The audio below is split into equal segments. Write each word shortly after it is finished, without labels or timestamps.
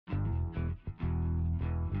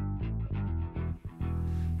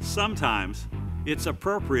Sometimes it's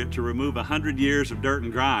appropriate to remove 100 years of dirt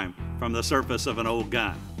and grime from the surface of an old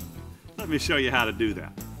gun. Let me show you how to do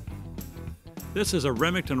that. This is a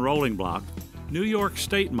Remington rolling block, New York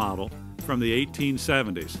State model from the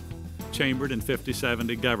 1870s, chambered in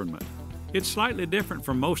 50/70 government. It's slightly different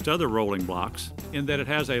from most other rolling blocks in that it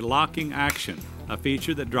has a locking action, a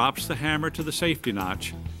feature that drops the hammer to the safety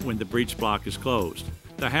notch when the breech block is closed.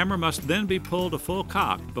 The hammer must then be pulled to full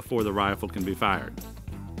cock before the rifle can be fired.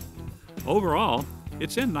 Overall,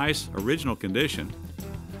 it's in nice original condition,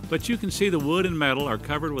 but you can see the wood and metal are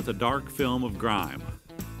covered with a dark film of grime.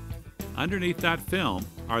 Underneath that film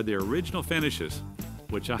are the original finishes,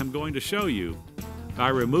 which I'm going to show you by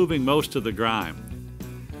removing most of the grime.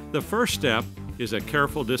 The first step is a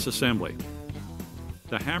careful disassembly.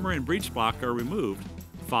 The hammer and breech block are removed,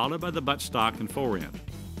 followed by the buttstock and forend.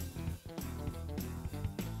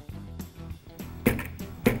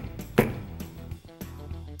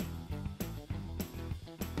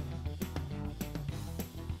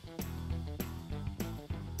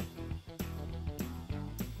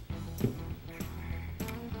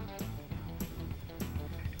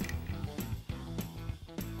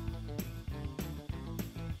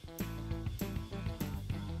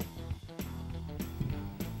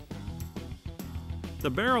 The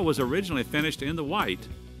barrel was originally finished in the white,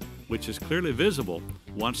 which is clearly visible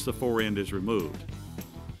once the forend is removed.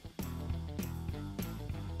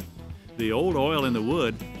 The old oil in the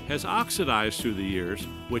wood has oxidized through the years,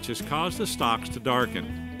 which has caused the stocks to darken.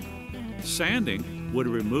 Sanding would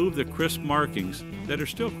remove the crisp markings that are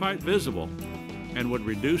still quite visible and would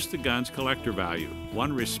reduce the gun's collector value.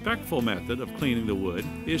 One respectful method of cleaning the wood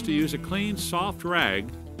is to use a clean, soft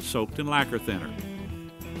rag soaked in lacquer thinner.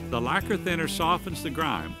 The lacquer thinner softens the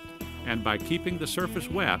grime, and by keeping the surface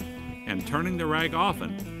wet and turning the rag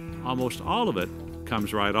often, almost all of it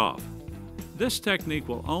comes right off. This technique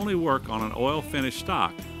will only work on an oil-finished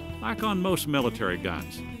stock, like on most military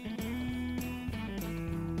guns.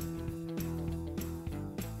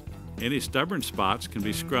 Any stubborn spots can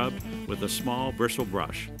be scrubbed with a small bristle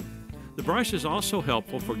brush. The brush is also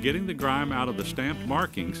helpful for getting the grime out of the stamped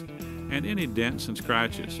markings and any dents and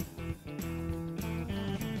scratches.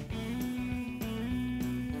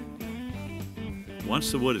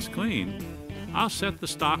 Once the wood is clean, I'll set the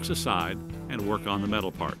stocks aside and work on the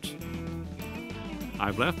metal parts.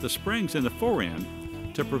 I've left the springs in the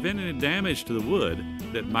forend to prevent any damage to the wood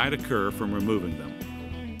that might occur from removing them.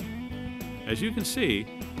 As you can see,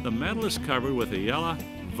 the metal is covered with a yellow,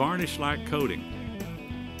 varnish-like coating.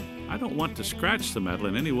 I don't want to scratch the metal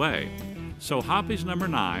in any way, so Hoppe's No.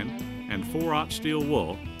 9 and 4/0 steel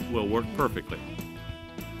wool will work perfectly.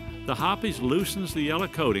 The Hoppe's loosens the yellow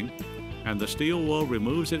coating, and the steel wool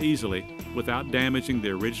removes it easily without damaging the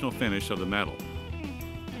original finish of the metal.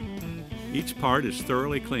 Each part is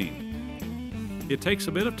thoroughly cleaned. It takes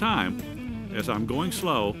a bit of time as I'm going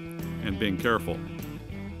slow and being careful.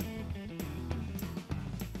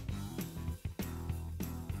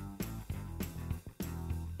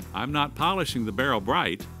 I'm not polishing the barrel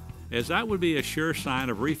bright, as that would be a sure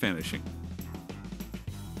sign of refinishing.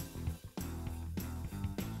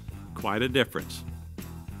 Quite a difference.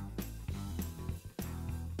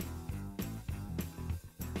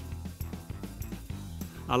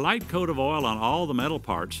 A light coat of oil on all the metal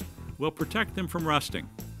parts will protect them from rusting.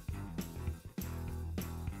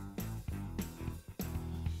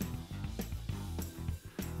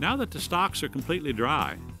 Now that the stocks are completely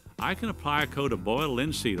dry, I can apply a coat of boiled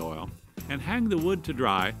linseed oil and hang the wood to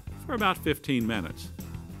dry for about 15 minutes.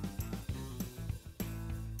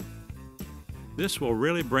 This will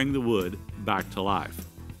really bring the wood back to life.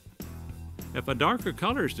 If a darker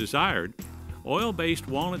color is desired, oil-based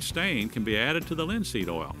walnut stain can be added to the linseed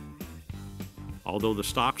oil, although the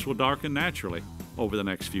stocks will darken naturally over the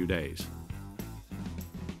next few days.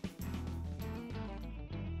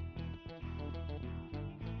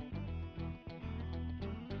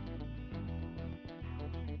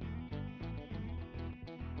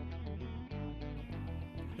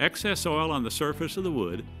 Excess oil on the surface of the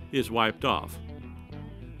wood is wiped off.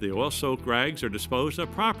 The oil-soaked rags are disposed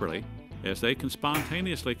of properly, as they can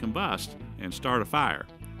spontaneously combust and start a fire.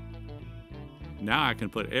 Now I can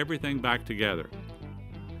put everything back together.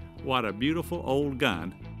 What a beautiful old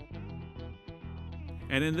gun,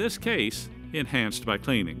 and in this case, enhanced by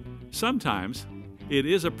cleaning. Sometimes it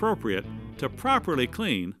is appropriate to properly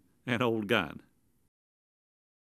clean an old gun.